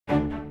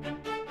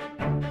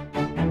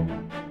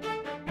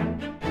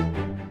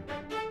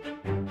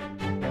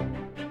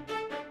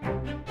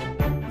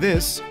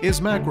This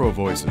is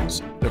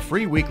MarcoVoices, the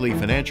free weekly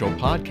financial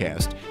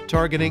podcast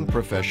targeting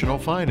professional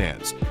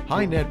finance,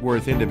 high net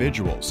worth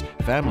individuals,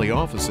 family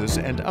offices,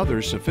 and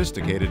other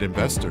sophisticated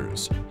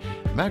investors.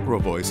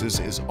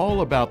 MarcoVoices is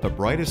all about the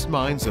brightest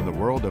minds in the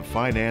world of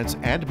finance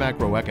and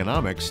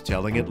macroeconomics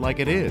telling it like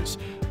it is,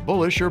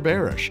 bullish or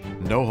bearish,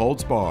 no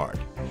holds barred.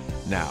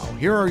 Now,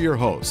 here are your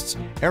hosts,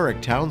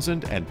 Eric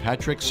Townsend and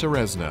Patrick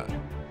Ceresna.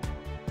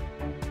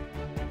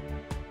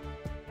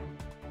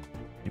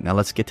 Now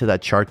let's get to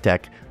that chart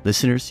deck.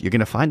 Listeners, you're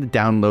going to find the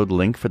download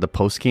link for the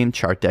Postgame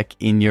chart deck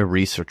in your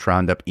Research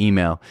Roundup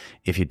email.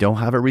 If you don't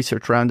have a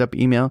Research Roundup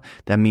email,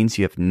 that means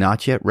you have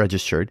not yet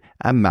registered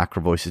at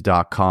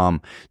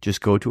MarcoVoices.com.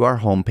 Just go to our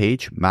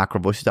homepage,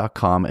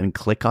 MarcoVoices.com, and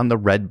click on the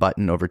red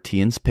button over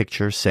Tian's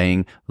picture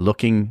saying,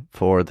 looking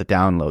for the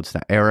downloads.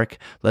 Now, Eric,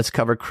 let's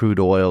cover crude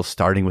oil,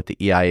 starting with the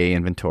EIA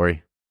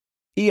inventory.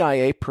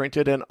 EIA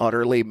printed an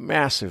utterly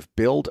massive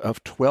build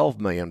of 12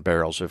 million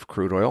barrels of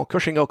crude oil,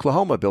 Cushing,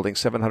 Oklahoma building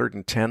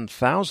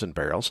 710,000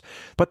 barrels,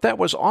 but that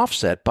was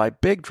offset by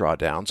big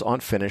drawdowns on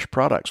finished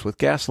products, with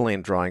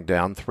gasoline drawing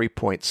down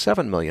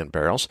 3.7 million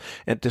barrels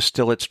and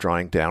distillates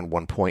drawing down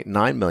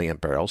 1.9 million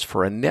barrels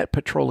for a net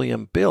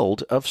petroleum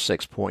build of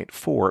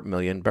 6.4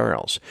 million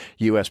barrels.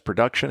 U.S.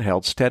 production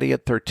held steady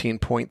at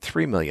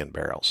 13.3 million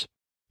barrels.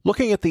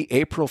 Looking at the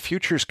April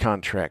futures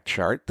contract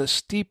chart, the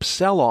steep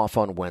sell-off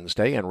on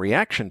Wednesday in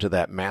reaction to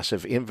that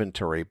massive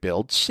inventory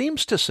build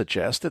seems to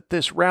suggest that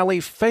this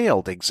rally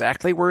failed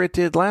exactly where it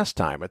did last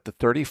time, at the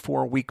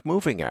 34-week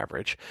moving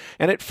average.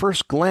 And at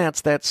first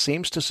glance, that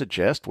seems to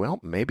suggest, well,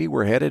 maybe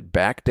we're headed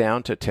back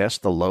down to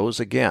test the lows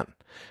again.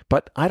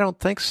 But I don't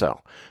think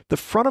so. The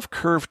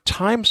front-of-curve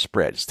time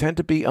spreads tend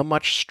to be a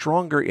much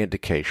stronger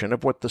indication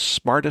of what the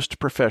smartest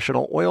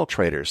professional oil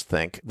traders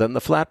think than the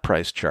flat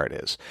price chart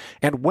is.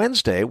 And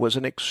Wednesday was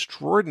an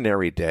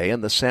extraordinary day in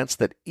the sense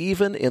that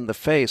even in the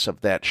face of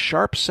that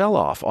sharp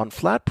sell-off on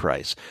flat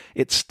price,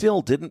 it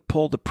still didn't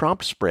pull the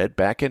prompt spread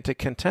back into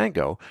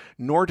contango,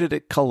 nor did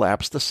it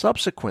collapse the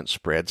subsequent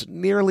spreads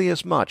nearly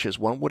as much as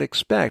one would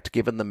expect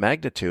given the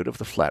magnitude of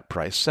the flat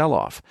price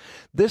sell-off.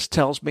 This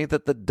tells me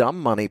that the dumb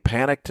money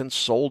panicked and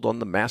sold on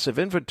the massive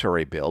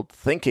inventory build,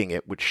 thinking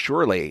it would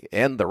surely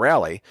end the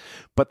rally.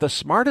 But the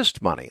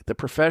smartest money, the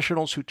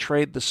professionals who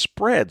trade the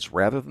spreads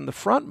rather than the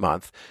front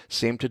month,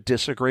 seem to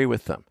disagree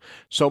with them.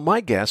 So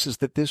my guess is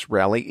that this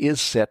rally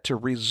is set to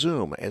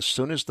resume as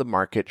soon as the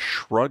market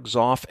shrugs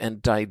off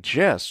and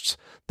digests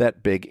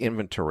that big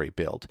inventory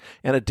build.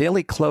 And a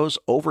daily close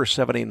over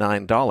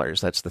 $79,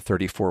 that's the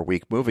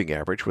 34-week moving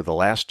average where the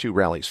last two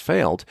rallies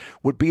failed,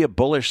 would be a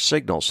bullish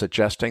signal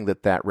suggesting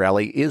that that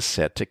rally is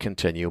set to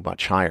continue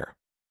much higher.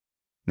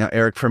 Now,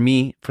 Eric, for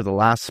me, for the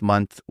last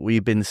month,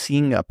 we've been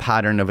seeing a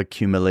pattern of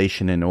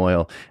accumulation in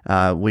oil.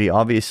 We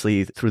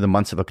obviously, through the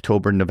months of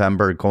October,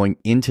 November, going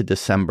into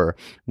December,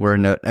 we're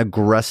in an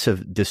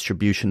aggressive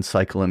distribution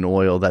cycle in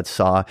oil that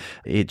saw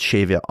it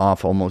shave it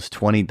off almost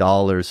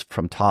 $20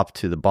 from top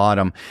to the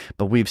bottom.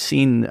 But we've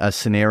seen a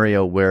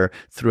scenario where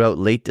throughout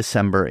late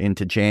December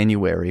into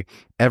January,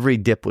 every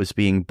dip was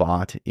being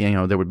bought.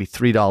 There would be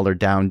 $3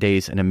 down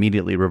days and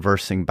immediately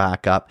reversing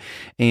back up.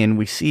 And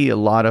we see a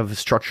lot of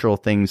structural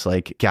things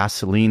like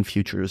gasoline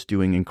futures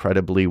doing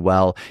incredibly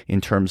well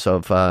in terms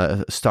of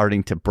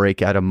starting to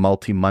break out of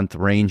multi-month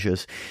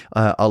ranges.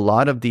 A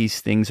lot of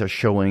these things are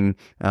showing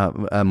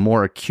a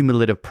more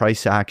accumulative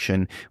price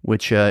action,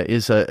 which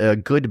is a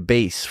good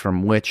base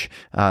from which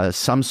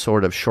some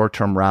sort of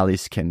short-term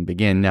rallies can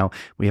begin. Now,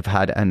 we have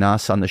had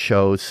Anas on the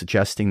show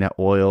suggesting that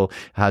oil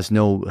has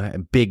no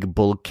big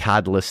bull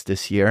catalyst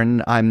this year,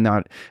 and I'm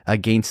not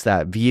against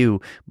that view,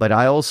 but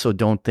I also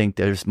don't think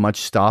there's much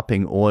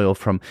stopping oil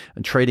from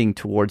trading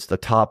towards the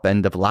top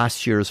end of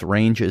last year's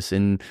ranges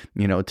in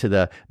to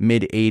the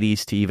mid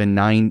 80s to even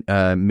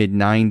mid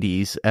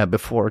 90s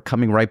before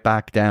coming right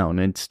back down.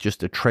 It's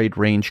just a trade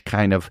range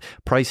kind of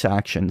price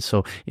action.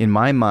 So in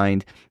my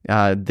mind,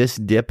 this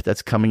dip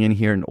that's coming in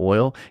here in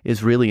oil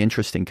is really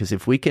interesting, because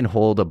if we can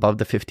hold above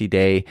the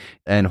 50-day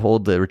and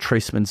hold the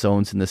retracement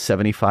zones in the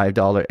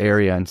 $75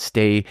 area and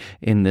stay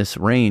in this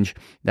range,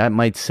 that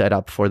might set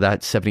up for that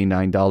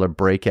 $79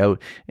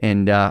 breakout.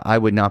 And I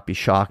would not be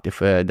shocked if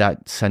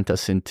that sent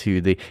us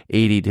into the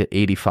 $80 to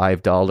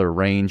 $85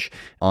 range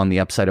on the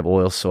upside of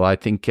oil. So I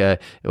think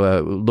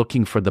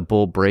looking for the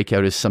bull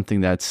breakout is something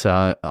that's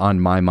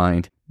on my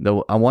mind.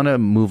 Though I want to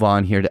move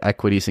on here to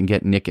equities and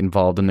get Nick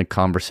involved in the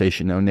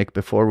conversation. Now, Nick,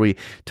 before we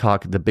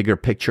talk the bigger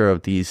picture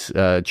of these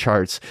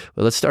charts,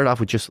 let's start off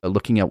with just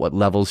looking at what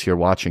levels you're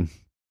watching.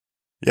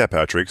 Yeah,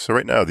 Patrick. So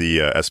right now the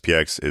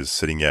SPX is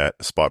sitting at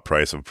a spot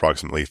price of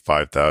approximately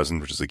 5,000,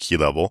 which is a key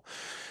level.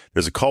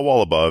 There's a call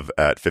wall above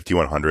at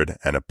 5,100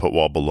 and a put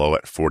wall below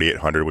at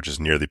 4,800, which is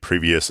near the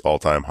previous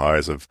all-time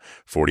highs of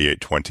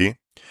 4,820.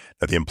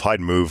 Now, the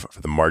implied move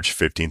for the March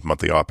 15th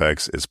monthly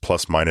OPEX is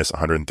plus minus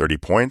 130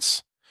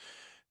 points.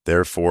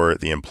 Therefore,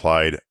 the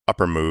implied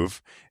upper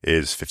move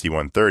is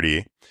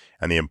 5,130,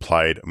 and the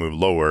implied move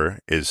lower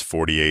is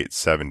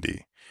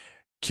 4,870.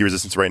 Key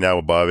resistance right now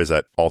above is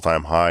at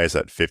all-time highs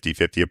at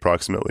 50.50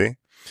 approximately.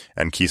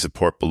 and key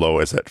support below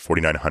is at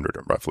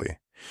 4,900 roughly.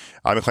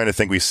 I'm inclined to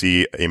think we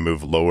see a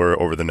move lower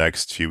over the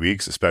next few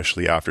weeks,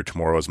 especially after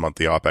tomorrow's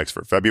monthly OPEX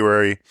for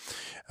February.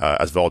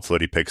 As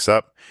volatility picks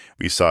up,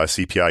 we saw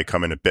CPI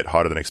come in a bit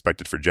hotter than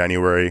expected for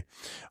January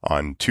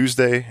on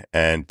Tuesday,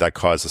 and that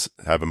caused us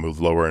to have a move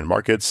lower in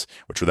markets,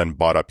 which were then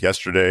bought up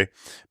yesterday.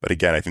 But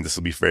again, I think this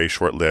will be very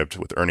short-lived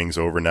with earnings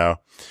over now.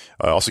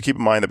 Also keep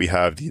in mind that we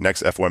have the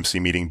next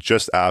FOMC meeting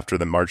just after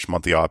the March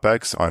monthly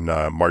OPEX on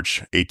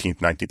March 18th,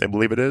 19th, I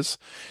believe it is.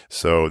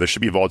 So there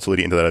should be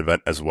volatility into that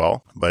event as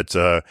well. But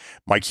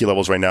my key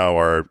levels right now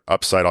are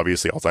upside,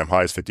 obviously, all-time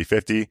highs,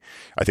 50-50.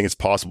 I think it's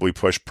possible we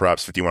push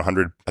perhaps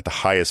 5,100 at the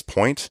highest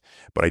point,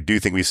 but I do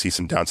think we see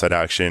some downside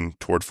action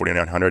toward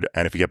 4,900,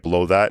 and if we get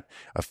below that,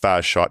 a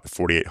fast shot to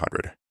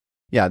 4,800.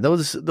 Yeah,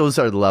 those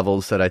are the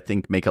levels that I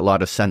think make a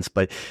lot of sense.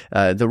 But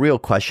the real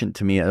question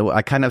to me,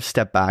 I kind of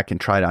step back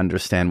and try to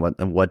understand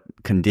what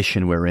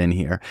condition we're in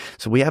here.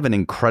 So we have an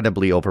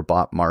incredibly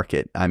overbought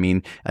market. I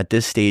mean, at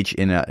this stage,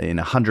 in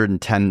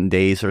 110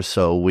 days or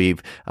so,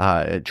 we've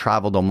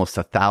traveled almost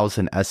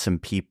 1,000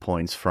 S&P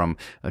points from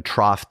a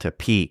trough to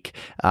peak,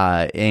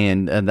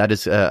 and that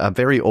is a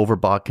very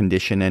overbought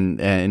condition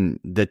and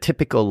the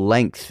typical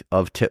length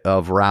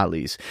of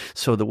rallies.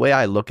 So the way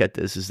I look at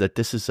this is that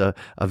this is a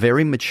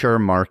very mature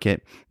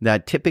market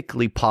that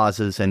typically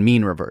pauses and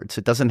mean reverts.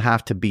 It doesn't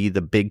have to be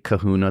the big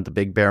kahuna, the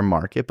big bear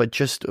market, but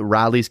just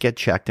rallies get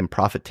checked and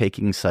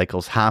profit-taking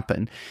cycles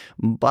happen.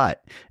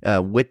 But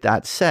with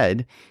that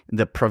said,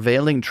 the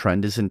prevailing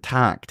trend is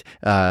intact.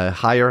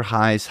 Higher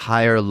highs,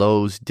 higher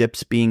lows,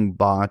 dips being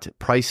bought,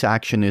 price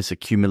action is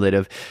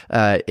accumulative.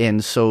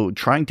 And so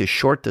trying to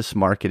short this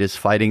market is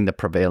fighting the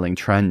prevailing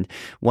trend.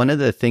 One of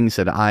the things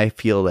that I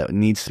feel that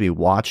needs to be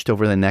watched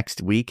over the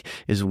next week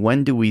is,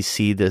 when do we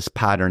see this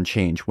pattern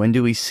change? When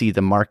do we see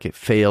the market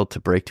fail to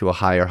break to a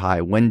higher high?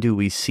 When do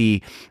we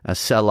see a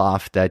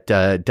sell-off that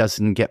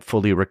doesn't get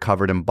fully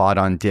recovered and bought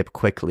on dip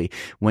quickly?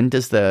 When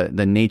does the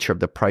nature of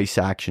the price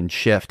action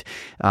shift?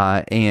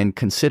 And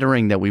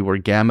considering that we were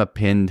gamma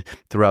pinned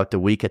throughout the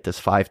week at this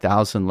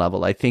 5,000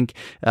 level, I think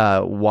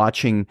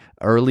watching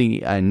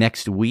early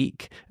next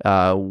week,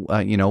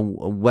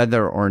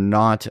 whether or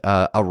not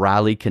a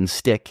rally can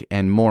stick,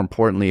 and more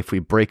importantly, if we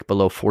break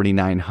below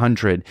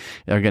 4,900,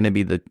 are going to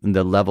be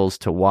the levels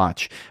to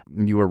watch.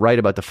 You were right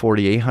about the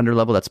 4,800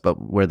 level. That's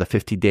about where the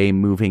 50-day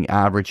moving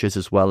average is,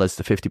 as well as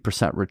the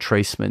 50%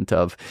 retracement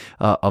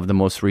of the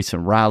most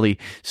recent rally.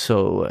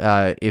 So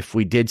if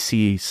we did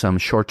see some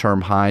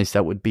short-term highs,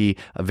 that would be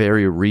a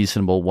very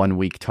reasonable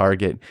one-week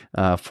target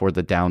for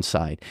the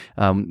downside.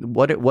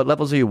 What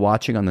levels are you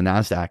watching on the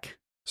NASDAQ?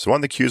 So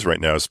on the Qs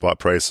right now, spot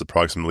price is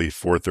approximately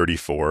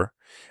 434.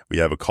 We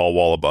have a call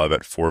wall above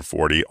at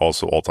 440,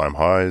 also all-time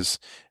highs,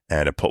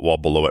 and a put wall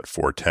below at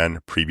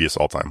 410, previous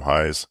all-time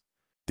highs.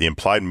 The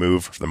implied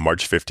move for the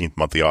March 15th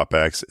monthly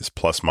OPEX is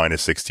plus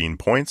minus 16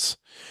 points.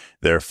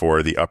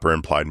 Therefore, the upper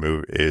implied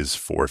move is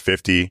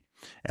 450,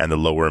 and the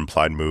lower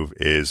implied move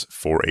is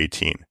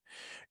 418.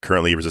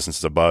 Currently, resistance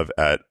is above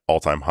at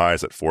all-time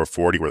highs at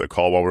 440, where the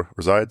call wall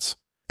resides,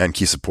 and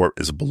key support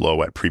is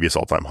below at previous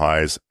all-time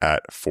highs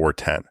at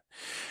 410.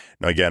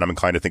 Now, again, I'm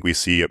inclined to think we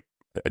see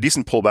a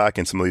decent pullback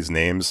in some of these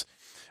names.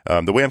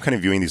 The way I'm kind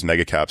of viewing these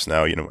mega caps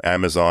now,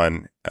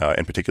 Amazon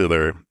in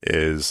particular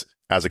is,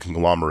 as a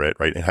conglomerate,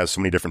 right? It has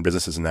so many different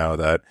businesses now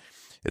that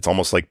it's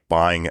almost like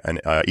buying an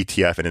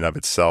ETF in and of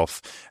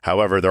itself.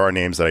 However, there are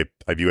names that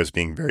I view as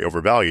being very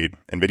overvalued.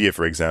 NVIDIA,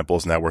 for example,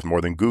 is now worth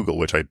more than Google,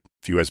 which I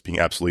view as being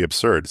absolutely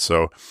absurd.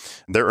 So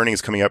their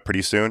earnings coming up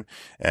pretty soon.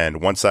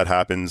 And once that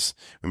happens,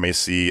 we may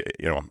see,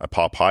 a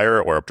pop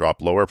higher or a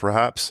drop lower,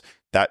 perhaps.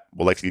 That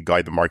will likely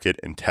guide the market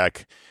in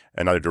tech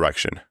another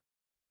direction.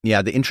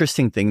 Yeah, the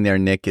interesting thing there,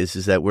 Nick,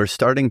 is that we're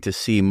starting to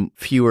see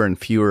fewer and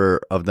fewer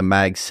of the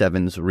Mag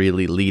 7s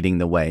really leading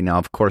the way. Now,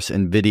 of course,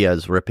 NVIDIA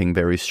is ripping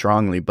very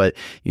strongly, but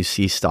you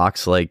see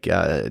stocks like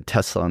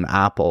Tesla and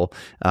Apple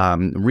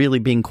really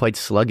being quite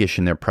sluggish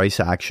in their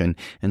price action.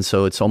 And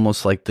so it's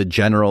almost like the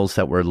generals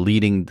that were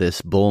leading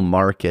this bull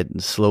market,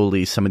 and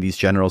slowly some of these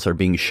generals are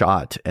being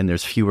shot, and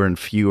there's fewer and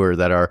fewer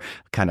that are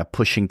kind of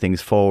pushing things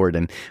forward.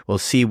 And we'll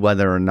see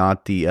whether or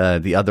not the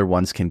other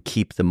ones can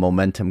keep the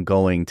momentum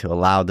going to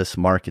allow this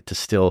market to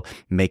still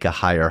make a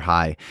higher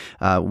high.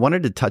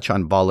 Wanted to touch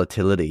on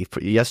volatility.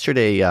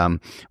 Yesterday,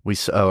 we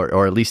saw,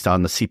 or at least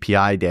on the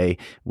CPI day,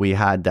 we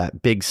had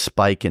that big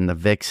spike in the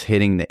VIX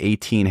hitting the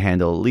 18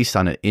 handle, at least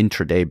on an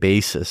intraday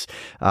basis,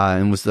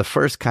 and was the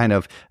first kind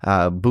of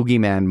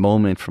boogeyman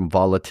moment from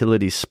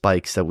volatility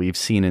spikes that we've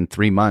seen in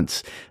 3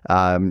 months.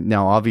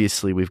 Now,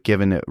 obviously, we've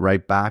given it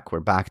right back.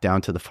 We're back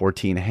down to the 14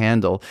 14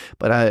 handle.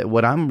 But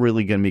what I'm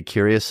really going to be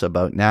curious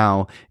about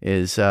now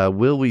is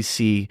will we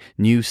see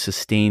new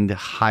sustained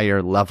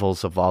higher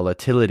levels of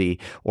volatility,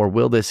 or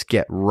will this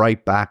get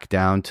right back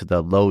down to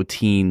the low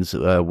teens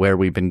where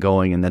we've been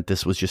going, and that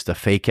this was just a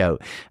fake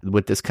out?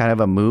 With this kind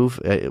of a move,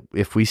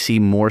 if we see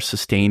more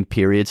sustained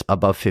periods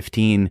above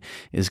 15,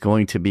 is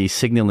going to be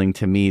signaling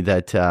to me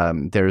that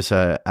there's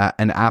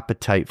an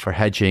appetite for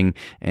hedging,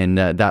 and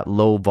that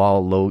low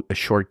vol, low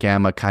short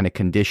gamma kind of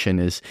condition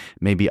is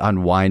maybe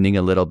unwinding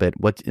a little bit.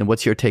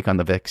 What's your take on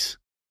the VIX?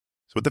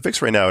 So with the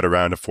VIX right now at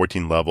around a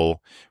 14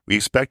 level, we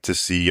expect to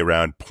see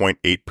around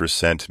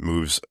 0.8%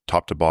 moves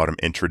top to bottom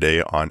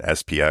intraday on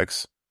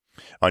SPX.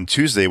 On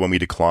Tuesday, when we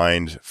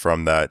declined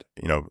from that,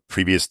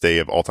 previous day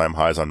of all-time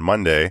highs on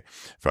Monday,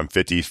 from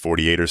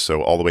 50.48 or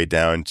so all the way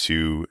down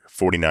to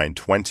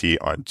 49.20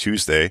 on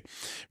Tuesday,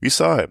 we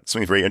saw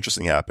something very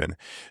interesting happen.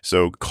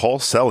 So call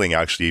selling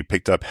actually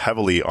picked up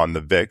heavily on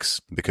the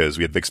VIX because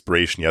we had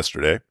VIXpiration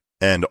yesterday.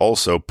 And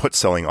also put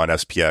selling on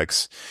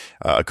SPX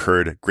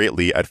occurred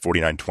greatly at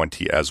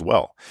 49.20 as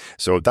well.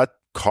 So that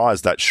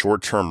caused that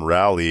short-term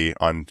rally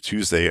on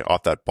Tuesday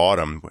off that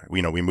bottom.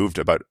 We moved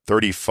about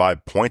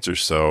 35 points or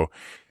so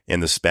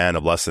in the span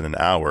of less than an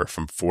hour,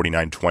 from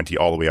 49.20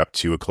 all the way up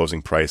to a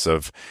closing price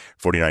of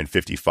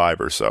 49.55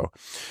 or so.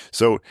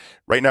 So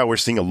right now we're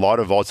seeing a lot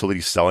of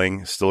volatility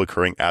selling still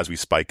occurring as we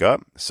spike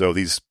up. So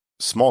these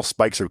small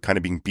spikes are kind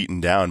of being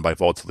beaten down by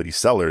volatility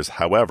sellers.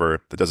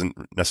 However, that doesn't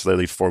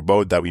necessarily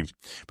forebode that we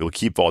will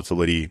keep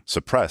volatility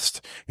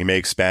suppressed. We may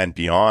expand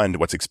beyond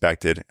what's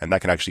expected, and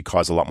that can actually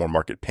cause a lot more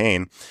market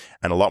pain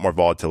and a lot more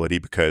volatility,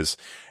 because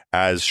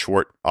as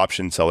short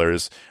option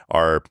sellers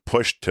are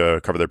pushed to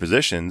cover their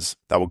positions,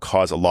 that will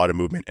cause a lot of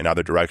movement in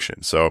either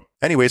direction. So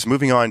anyways,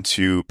 moving on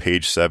to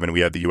page 7, we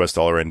have the US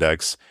dollar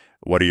index.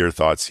 What are your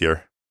thoughts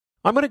here?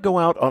 I'm going to go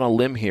out on a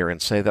limb here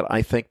and say that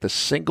I think the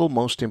single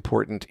most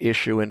important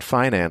issue in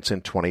finance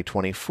in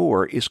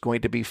 2024 is going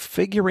to be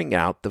figuring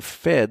out the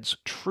Fed's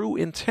true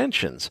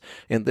intentions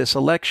in this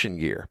election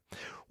year.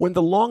 When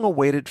the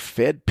long-awaited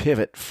Fed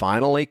pivot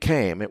finally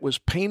came, it was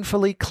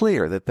painfully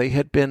clear that they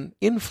had been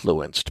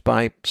influenced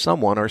by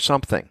someone or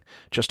something.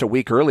 Just a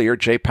week earlier,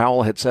 Jay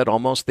Powell had said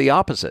almost the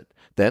opposite.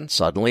 Then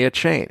suddenly it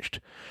changed.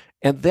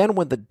 And then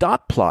when the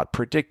dot plot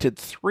predicted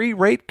 3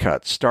 rate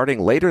cuts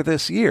starting later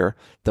this year,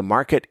 the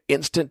market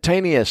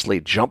instantaneously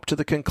jumped to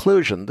the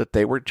conclusion that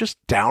they were just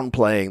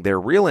downplaying their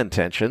real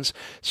intentions,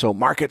 so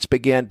markets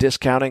began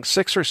discounting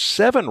 6 or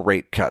 7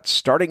 rate cuts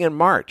starting in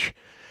March.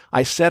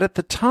 I said at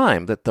the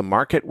time that the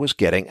market was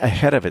getting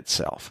ahead of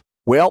itself.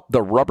 Well,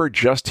 the rubber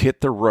just hit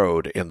the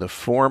road in the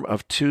form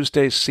of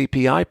Tuesday's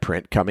CPI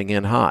print coming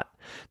in hot.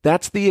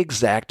 That's the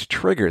exact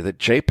trigger that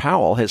Jay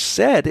Powell has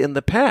said in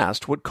the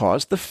past would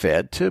cause the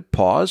Fed to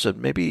pause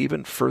and maybe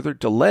even further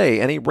delay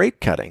any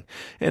rate cutting.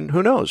 And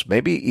who knows,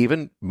 maybe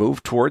even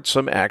move towards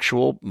some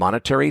actual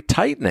monetary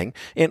tightening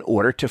in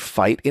order to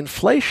fight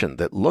inflation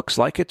that looks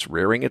like it's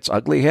rearing its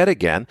ugly head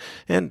again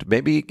and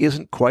maybe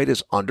isn't quite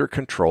as under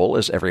control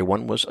as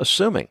everyone was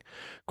assuming.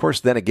 Of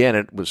course, then again,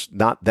 it was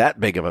not that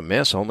big of a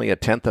miss, only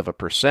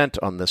 0.1%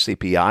 on the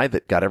CPI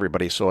that got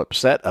everybody so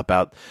upset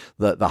about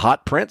the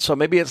hot print, so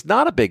maybe it's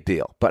not a big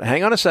deal. But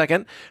hang on a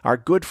second. Our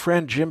good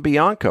friend Jim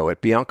Bianco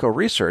at Bianco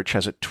Research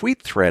has a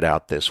tweet thread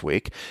out this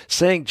week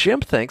saying Jim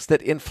thinks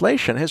that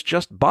inflation has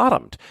just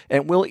bottomed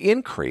and will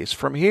increase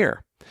from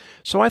here.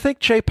 So I think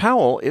Jay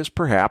Powell is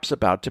perhaps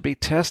about to be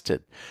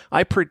tested.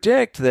 I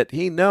predict that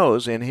he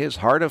knows in his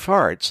heart of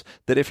hearts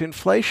that if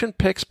inflation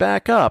picks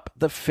back up,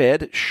 the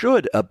Fed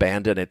should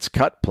abandon its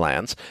cut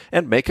plans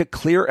and make a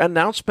clear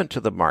announcement to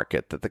the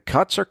market that the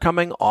cuts are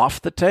coming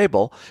off the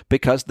table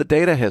because the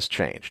data has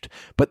changed.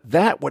 But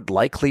that would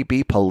likely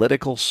be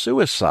political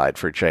suicide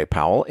for Jay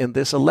Powell in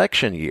this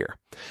election year.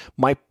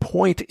 My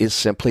point is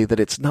simply that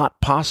it's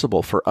not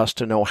possible for us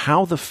to know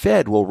how the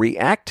Fed will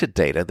react to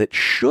data that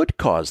should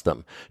cause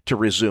them to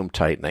resume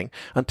tightening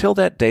until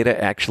that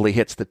data actually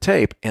hits the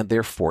tape and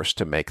they're forced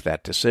to make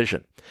that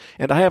decision.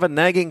 And I have a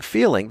nagging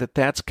feeling that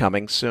that's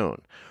coming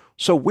soon.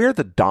 So where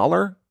the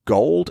dollar,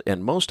 gold,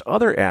 and most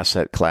other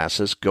asset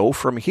classes go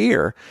from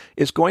here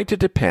is going to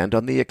depend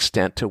on the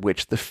extent to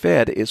which the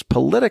Fed is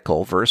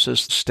political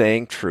versus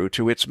staying true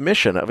to its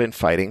mission of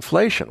fighting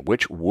inflation,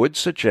 which would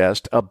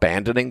suggest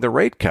abandoning the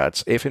rate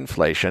cuts if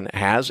inflation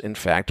has in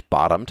fact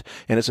bottomed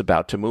and is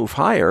about to move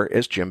higher,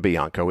 as Jim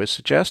Bianco is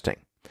suggesting.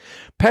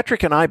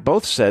 Patrick and I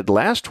both said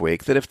last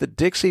week that if the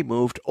Dixie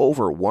moved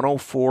over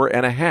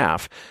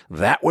 104.5,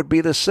 that would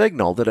be the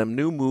signal that a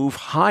new move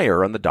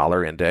higher on the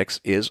dollar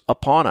index is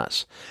upon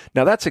us.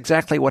 Now, that's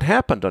exactly what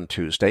happened on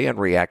Tuesday in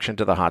reaction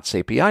to the hot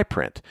CPI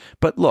print.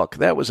 But look,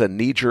 that was a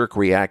knee-jerk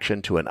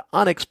reaction to an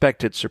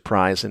unexpected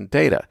surprise in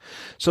data.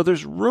 So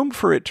there's room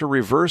for it to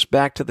reverse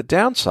back to the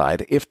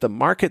downside if the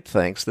market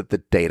thinks that the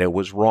data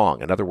was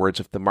wrong. In other words,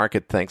 if the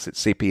market thinks that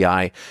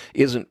CPI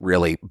isn't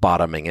really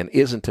bottoming and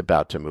isn't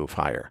about to move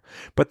higher.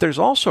 But there's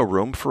also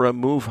room for a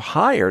move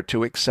higher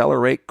to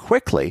accelerate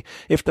quickly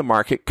if the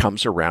market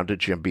comes around to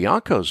Jim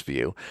Bianco's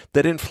view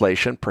that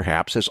inflation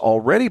perhaps has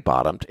already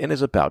bottomed and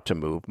is about to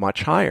move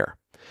much higher.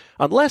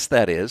 Unless,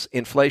 that is,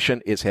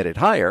 inflation is headed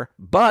higher,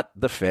 but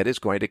the Fed is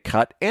going to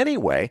cut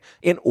anyway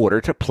in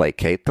order to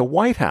placate the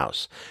White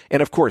House.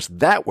 And of course,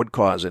 that would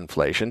cause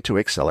inflation to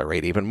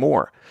accelerate even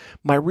more.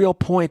 My real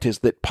point is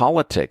that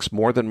politics,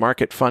 more than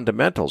market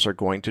fundamentals, are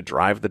going to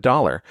drive the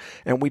dollar,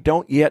 and we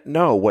don't yet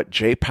know what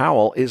Jay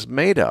Powell is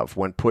made of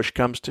when push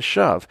comes to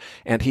shove,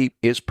 and he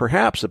is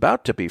perhaps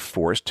about to be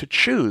forced to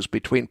choose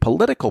between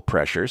political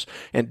pressures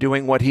and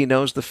doing what he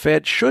knows the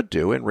Fed should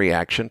do in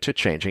reaction to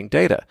changing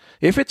data,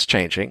 if it's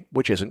changing,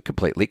 which isn't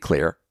completely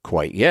clear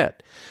quite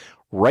yet.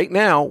 Right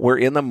now, we're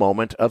in the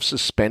moment of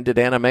suspended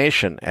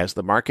animation as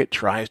the market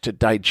tries to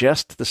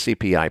digest the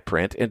CPI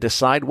print and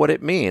decide what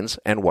it means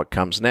and what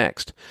comes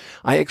next.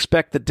 I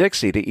expect the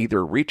Dixie to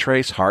either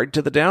retrace hard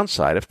to the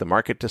downside if the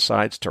market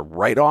decides to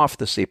write off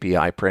the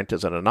CPI print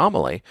as an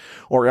anomaly,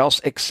 or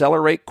else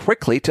accelerate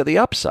quickly to the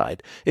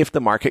upside if the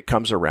market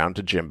comes around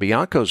to Jim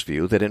Bianco's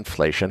view that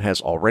inflation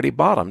has already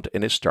bottomed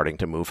and is starting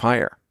to move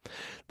higher.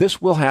 This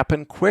will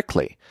happen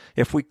quickly.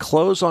 If we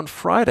close on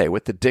Friday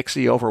with the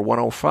Dixie over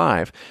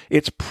 105,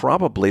 it's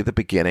probably the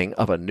beginning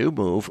of a new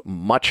move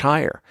much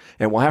higher,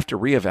 and we'll have to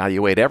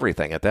reevaluate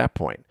everything at that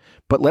point.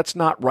 But let's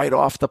not write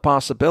off the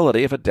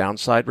possibility of a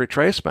downside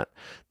retracement.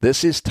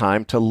 This is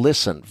time to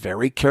listen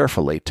very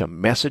carefully to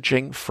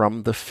messaging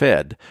from the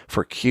Fed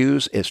for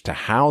cues as to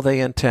how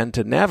they intend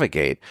to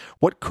navigate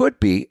what could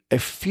be a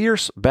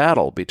fierce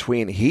battle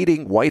between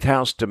heeding White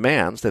House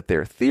demands that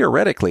they're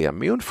theoretically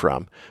immune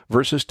from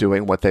versus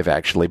doing what they've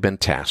actually been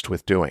tasked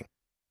with doing.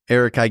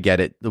 Eric, I get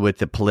it with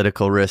the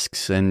political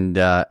risks and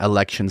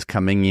elections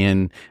coming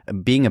in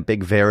being a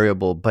big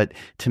variable. But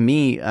to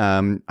me,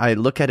 I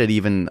look at it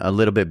even a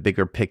little bit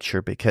bigger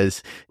picture,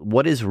 because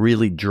what is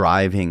really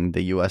driving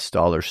the U.S.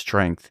 dollar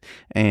strength?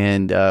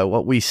 And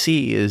what we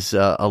see is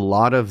a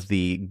lot of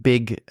the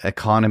big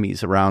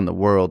economies around the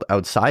world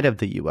outside of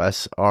the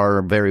U.S.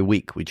 are very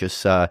weak. We just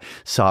saw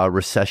a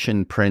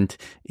recession print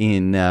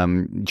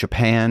in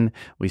Japan.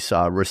 We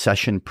saw a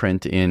recession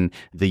print in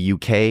the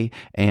UK,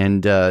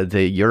 and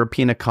the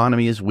European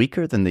economy is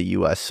weaker than the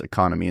U.S.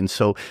 economy. And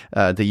so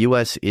the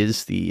U.S.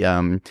 is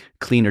the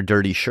cleaner,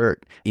 dirty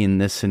shirt in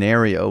this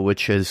scenario,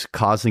 which is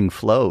causing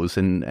flows,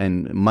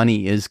 and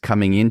money is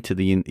coming into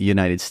the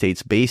United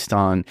States based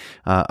on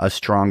a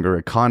stronger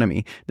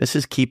economy. This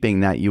is keeping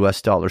that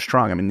U.S. dollar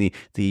strong. I mean,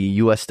 the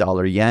U.S.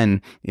 dollar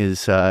yen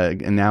is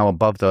now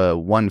above the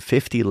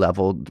 150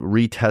 level,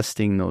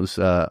 retesting those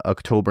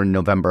October,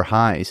 November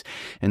highs.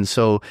 And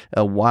so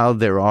while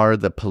there are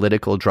the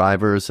political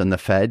drivers and the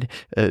Fed,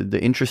 the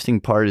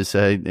interesting part is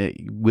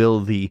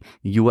will the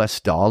U.S.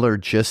 dollar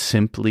just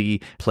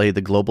simply play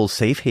the global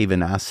safe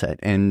haven asset?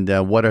 And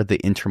what are the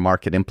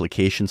intermarket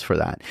implications for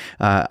that?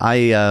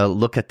 I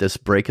look at this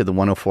break of the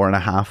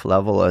 104.5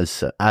 level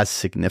as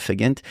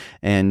significant,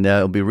 and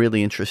it'll be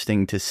really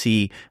interesting to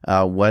see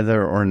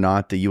whether or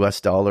not the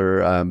U.S.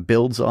 dollar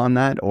builds on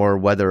that or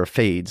whether it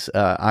fades.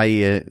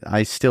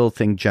 I still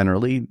think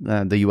generally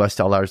the U.S.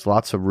 dollar has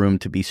lots of room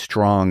to be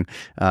strong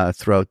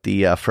throughout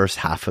the first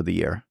half of the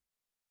year.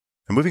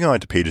 And moving on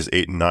to pages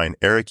 8 and 9,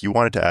 Eric, you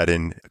wanted to add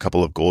in a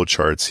couple of gold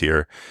charts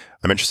here.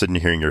 I'm interested in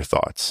hearing your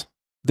thoughts.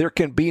 There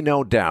can be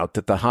no doubt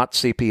that the hot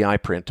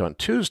CPI print on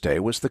Tuesday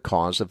was the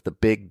cause of the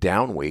big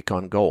down week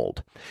on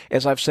gold.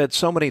 As I've said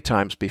so many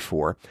times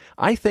before,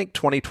 I think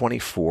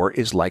 2024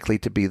 is likely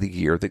to be the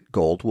year that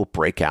gold will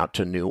break out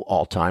to new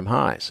all-time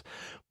highs.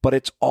 But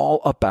it's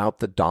all about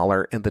the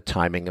dollar and the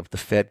timing of the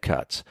Fed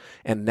cuts.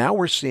 And now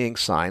we're seeing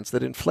signs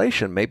that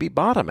inflation may be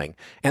bottoming,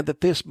 and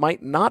that this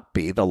might not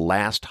be the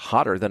last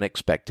hotter than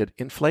expected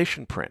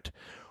inflation print.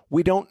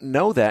 We don't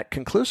know that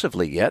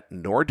conclusively yet,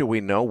 nor do we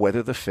know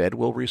whether the Fed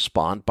will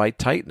respond by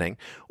tightening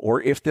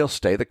or if they'll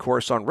stay the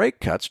course on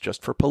rate cuts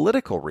just for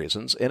political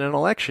reasons in an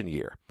election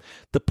year.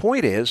 The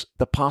point is,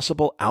 the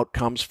possible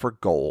outcomes for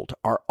gold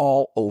are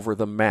all over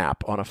the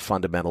map on a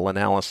fundamental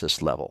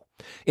analysis level.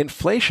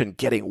 Inflation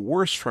getting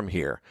worse from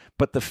here,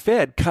 but the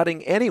Fed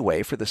cutting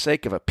anyway for the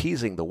sake of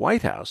appeasing the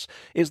White House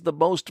is the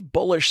most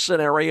bullish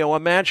scenario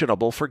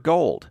imaginable for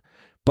gold.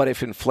 But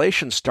if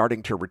inflation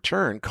starting to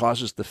return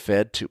causes the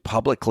Fed to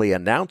publicly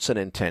announce an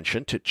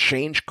intention to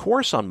change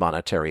course on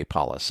monetary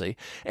policy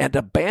and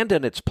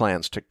abandon its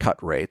plans to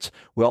cut rates,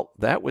 well,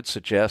 that would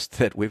suggest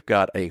that we've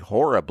got a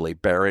horribly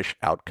bearish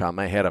outcome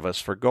ahead of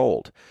us for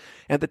gold.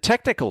 And the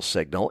technical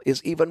signal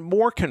is even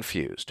more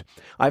confused.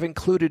 I've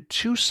included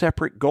two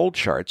separate gold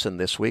charts in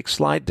this week's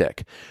slide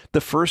deck. The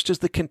first is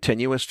the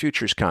continuous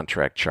futures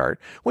contract chart,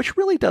 which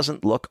really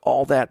doesn't look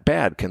all that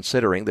bad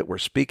considering that we're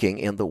speaking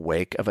in the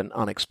wake of an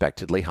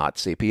unexpectedly hot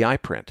CPI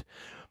print.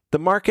 The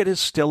market is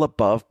still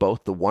above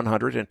both the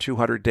 100 and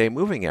 200-day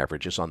moving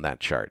averages on that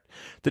chart.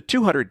 The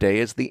 200-day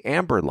is the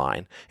amber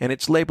line, and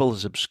its label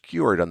is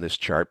obscured on this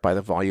chart by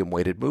the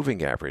volume-weighted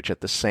moving average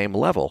at the same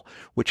level,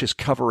 which is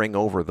covering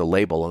over the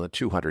label on the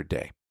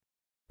 200-day.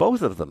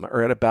 Both of them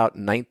are at about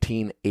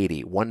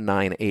 1980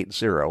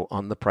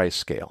 on the price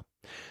scale.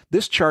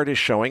 This chart is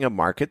showing a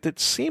market that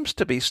seems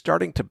to be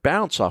starting to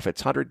bounce off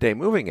its 100-day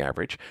moving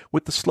average,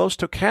 with the slow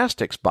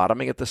stochastics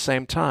bottoming at the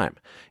same time.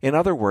 In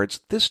other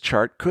words, this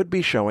chart could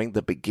be showing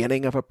the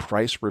beginning of a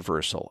price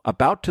reversal,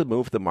 about to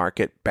move the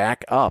market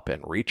back up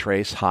and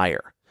retrace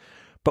higher.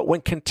 But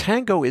when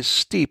contango is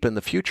steep in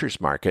the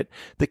futures market,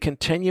 the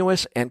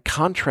continuous and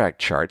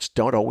contract charts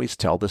don't always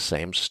tell the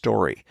same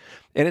story.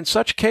 And in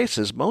such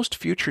cases, most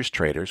futures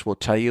traders will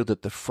tell you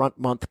that the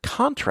front-month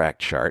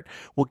contract chart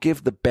will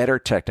give the better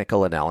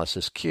technical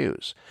analysis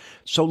cues.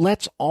 So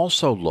let's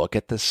also look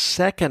at the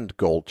second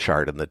gold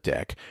chart in the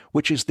deck,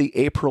 which is the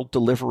April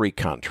delivery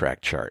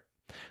contract chart.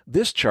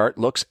 This chart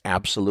looks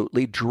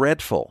absolutely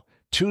dreadful.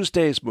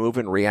 Tuesday's move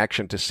in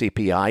reaction to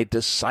CPI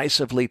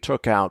decisively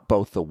took out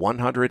both the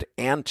 100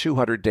 and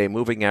 200-day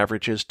moving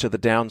averages to the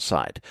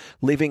downside,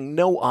 leaving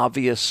no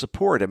obvious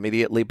support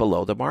immediately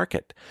below the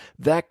market.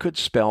 That could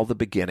spell the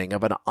beginning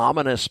of an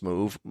ominous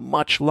move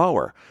much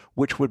lower,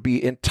 which would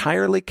be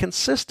entirely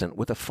consistent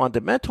with a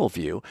fundamental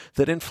view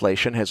that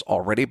inflation has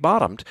already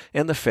bottomed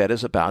and the Fed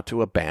is about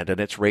to abandon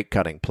its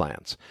rate-cutting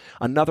plans.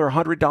 Another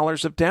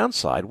 $100 of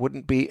downside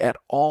wouldn't be at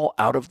all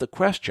out of the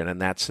question in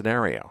that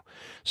scenario.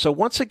 So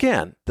once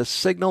again, the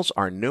signals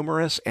are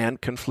numerous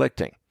and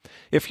conflicting.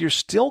 If you're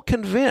still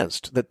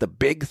convinced that the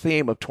big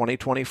theme of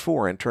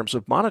 2024 in terms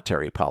of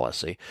monetary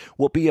policy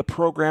will be a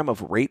program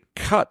of rate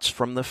cuts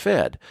from the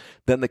Fed,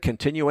 then the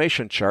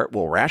continuation chart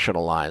will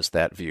rationalize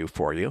that view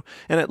for you,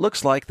 and it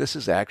looks like this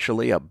is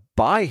actually a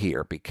buy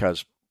here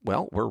because,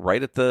 well, we're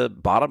right at the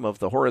bottom of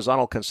the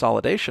horizontal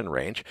consolidation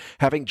range,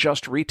 having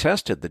just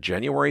retested the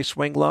January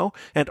swing low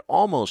and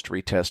almost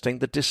retesting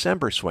the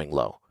December swing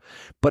low.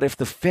 But if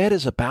the Fed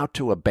is about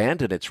to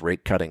abandon its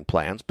rate-cutting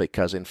plans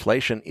because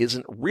inflation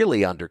isn't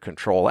really under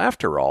control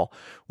after all,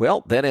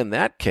 well, then in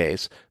that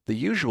case, the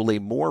usually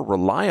more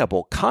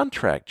reliable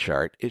contract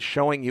chart is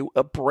showing you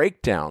a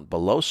breakdown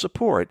below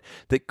support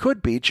that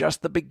could be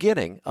just the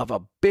beginning of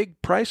a big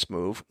price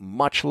move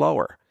much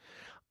lower.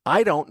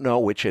 I don't know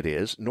which it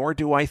is, nor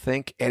do I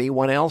think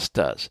anyone else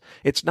does.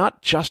 It's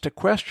not just a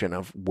question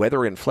of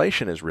whether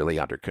inflation is really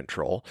under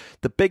control.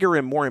 The bigger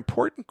and more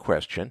important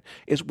question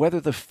is whether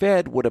the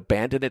Fed would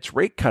abandon its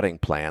rate-cutting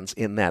plans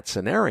in that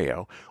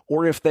scenario,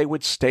 or if they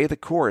would stay the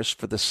course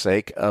for the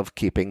sake of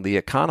keeping the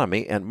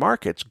economy and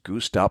markets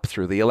goosed up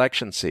through the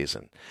election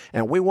season.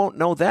 And we won't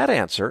know that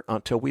answer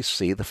until we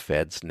see the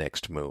Fed's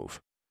next move.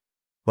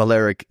 Well,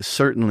 Eric,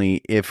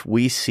 certainly if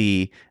we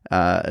see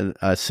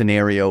a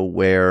scenario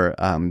where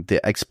the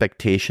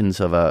expectations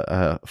of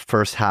a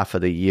first half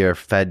of the year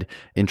Fed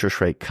interest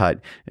rate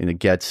cut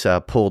gets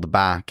pulled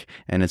back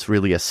and it's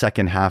really a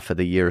second half of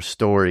the year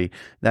story,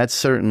 that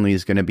certainly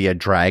is going to be a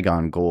drag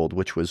on gold,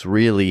 which was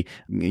really,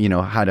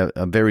 had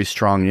a very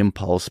strong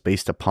impulse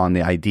based upon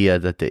the idea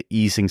that the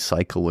easing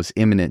cycle was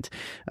imminent.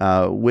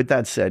 With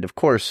that said, of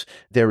course,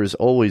 there is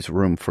always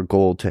room for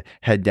gold to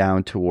head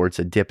down towards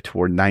a dip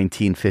toward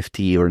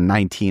 1950 or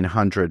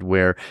 1900,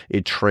 where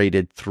it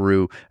traded through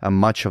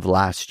much of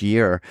last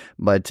year.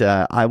 But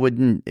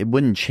it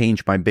wouldn't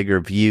change my bigger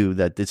view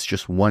that it's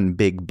just one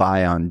big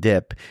buy on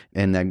dip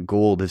and that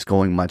gold is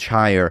going much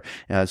higher.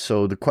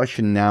 So the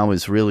question now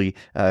is really,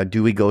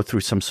 do we go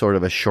through some sort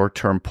of a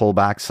short-term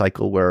pullback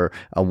cycle where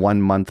a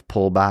 1 month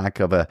pullback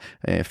of a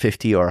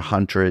 $50 or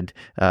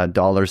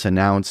 $100 an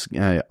ounce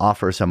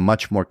offers a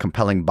much more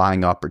compelling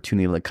buying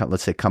opportunity,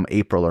 let's say come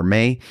April or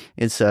May?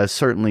 It's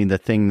certainly the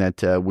thing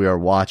that we are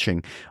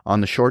watching. On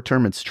the short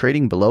term, it's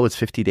trading below its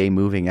 50-day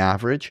moving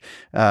average.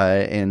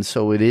 And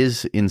so it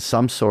is in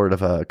some sort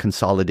of a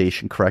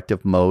consolidation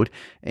corrective mode.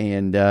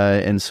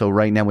 And so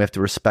right now we have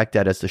to respect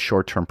that as the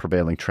short-term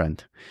prevailing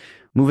trend.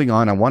 Moving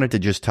on, I wanted to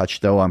just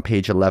touch, though, on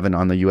page 11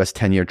 on the U.S.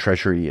 10-year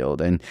Treasury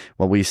yield. And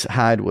what we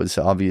had was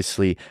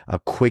obviously a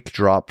quick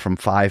drop from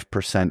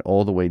 5%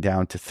 all the way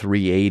down to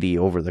 3.80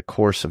 over the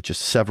course of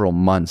just several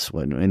months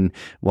in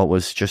what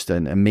was just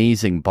an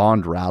amazing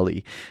bond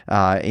rally.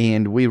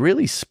 And we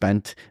really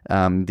spent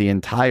the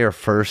entire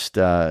first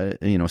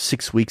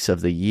 6 weeks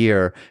of the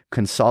year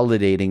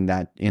consolidating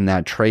that in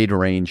that trade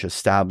range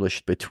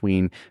established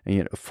between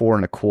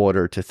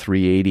 4.25 to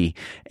 3.80.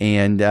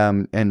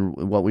 And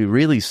what we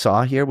really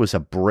saw here was a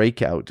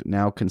breakout,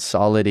 now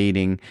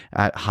consolidating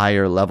at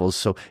higher levels.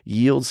 So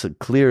yields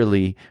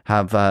clearly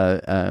have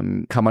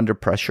come under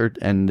pressure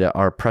and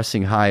are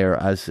pressing higher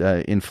as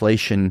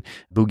inflation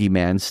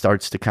boogeyman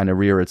starts to kind of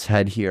rear its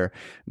head here.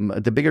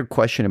 The bigger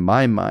question in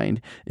my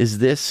mind is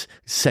this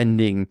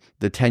sending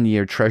the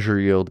 10-year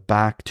Treasury yield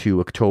back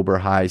to October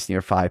highs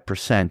near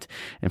 5%.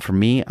 And for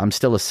me, I'm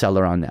still a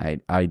seller on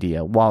that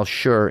idea. While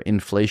sure,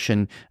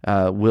 inflation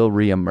will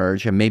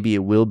reemerge and maybe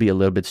it will be a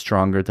little bit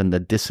stronger than the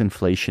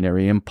disinflationary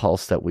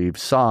impulse that we've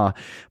saw,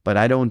 but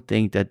I don't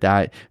think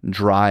that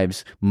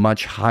drives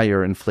much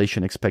higher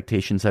inflation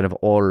expectations that have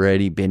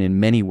already been in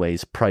many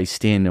ways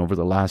priced in over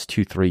the last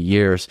 2-3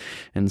 years.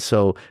 And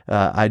so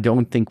I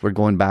don't think we're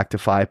going back to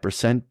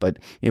 5%, but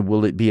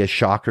will it be a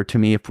shocker to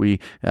me if we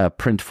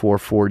print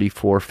 440,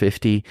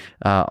 450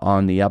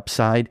 on the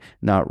upside?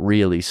 Not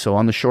really. So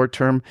on the short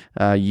term,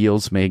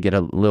 yields may get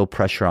a little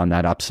pressure on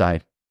that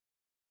upside.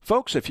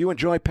 Folks, if you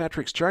enjoy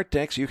Patrick's chart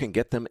decks, you can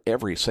get them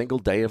every single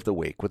day of the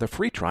week with a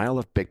free trial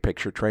of Big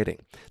Picture Trading.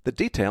 The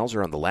details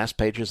are on the last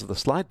pages of the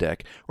slide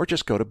deck, or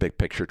just go to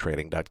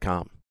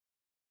bigpicturetrading.com.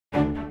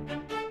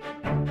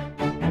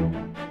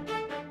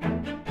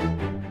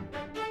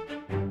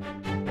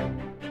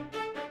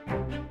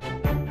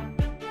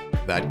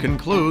 That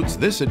concludes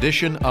this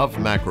edition of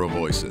Macro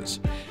Voices.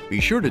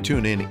 Be sure to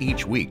tune in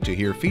each week to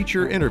hear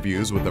feature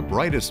interviews with the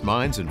brightest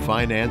minds in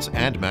finance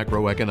and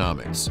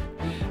macroeconomics.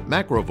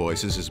 Macro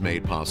Voices is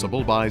made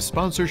possible by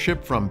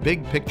sponsorship from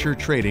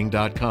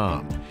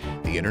BigPictureTrading.com,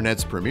 the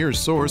Internet's premier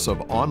source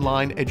of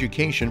online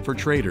education for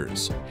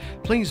traders.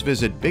 Please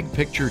visit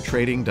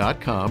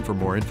BigPictureTrading.com for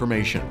more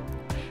information.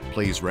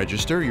 Please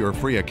register your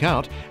free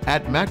account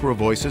at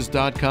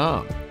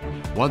MacroVoices.com.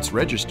 Once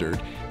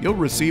registered, you'll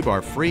receive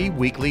our free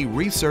weekly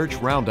Research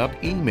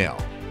Roundup email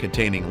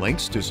containing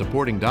links to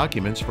supporting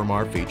documents from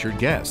our featured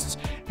guests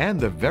and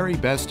the very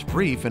best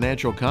free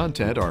financial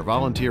content our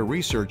volunteer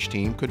research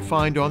team could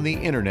find on the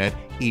Internet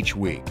each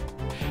week.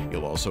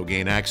 You'll also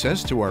gain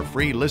access to our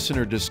free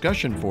listener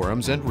discussion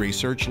forums and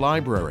research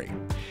library.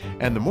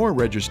 And the more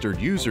registered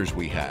users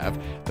we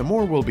have, the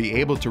more we'll be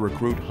able to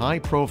recruit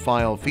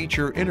high-profile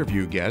feature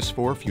interview guests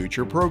for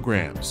future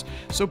programs.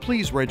 So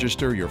please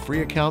register your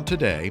free account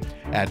today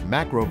at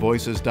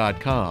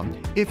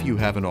MacroVoices.com if you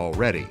haven't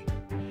already.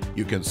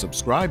 You can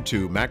subscribe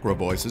to Macro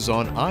Voices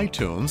on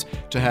iTunes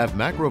to have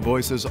Macro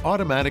Voices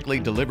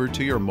automatically delivered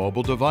to your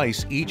mobile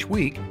device each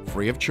week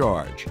free of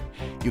charge.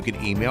 You can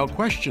email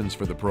questions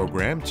for the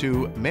program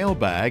to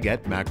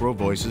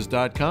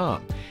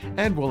mailbag@macrovoices.com,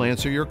 and we'll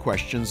answer your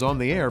questions on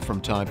the air from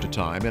time to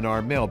time in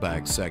our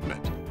mailbag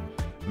segment.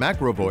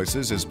 Macro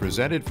Voices is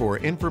presented for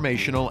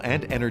informational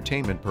and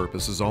entertainment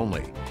purposes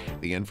only.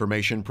 The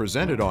information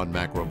presented on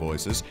Macro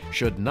Voices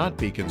should not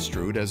be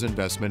construed as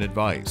investment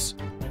advice.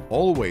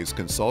 Always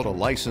consult a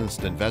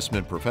licensed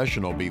investment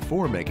professional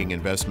before making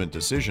investment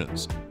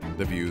decisions.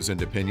 The views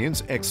and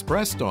opinions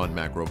expressed on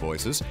Macro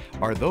Voices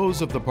are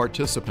those of the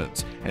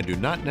participants and do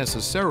not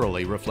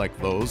necessarily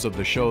reflect those of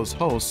the show's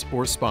hosts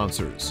or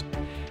sponsors.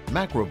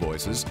 Macro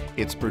Voices,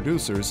 its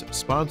producers,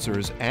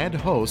 sponsors, and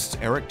hosts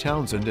Eric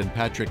Townsend and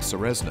Patrick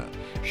Ceresna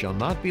shall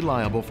not be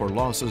liable for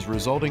losses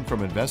resulting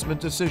from investment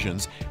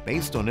decisions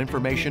based on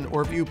information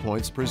or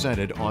viewpoints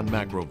presented on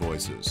Macro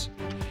Voices.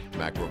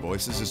 Macro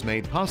Voices is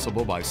made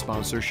possible by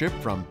sponsorship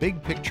from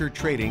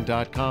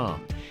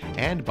BigPictureTrading.com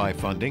and by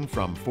funding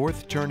from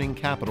Fourth Turning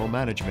Capital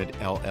Management,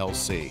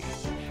 LLC.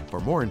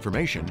 For more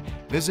information,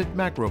 visit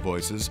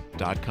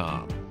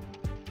MacroVoices.com.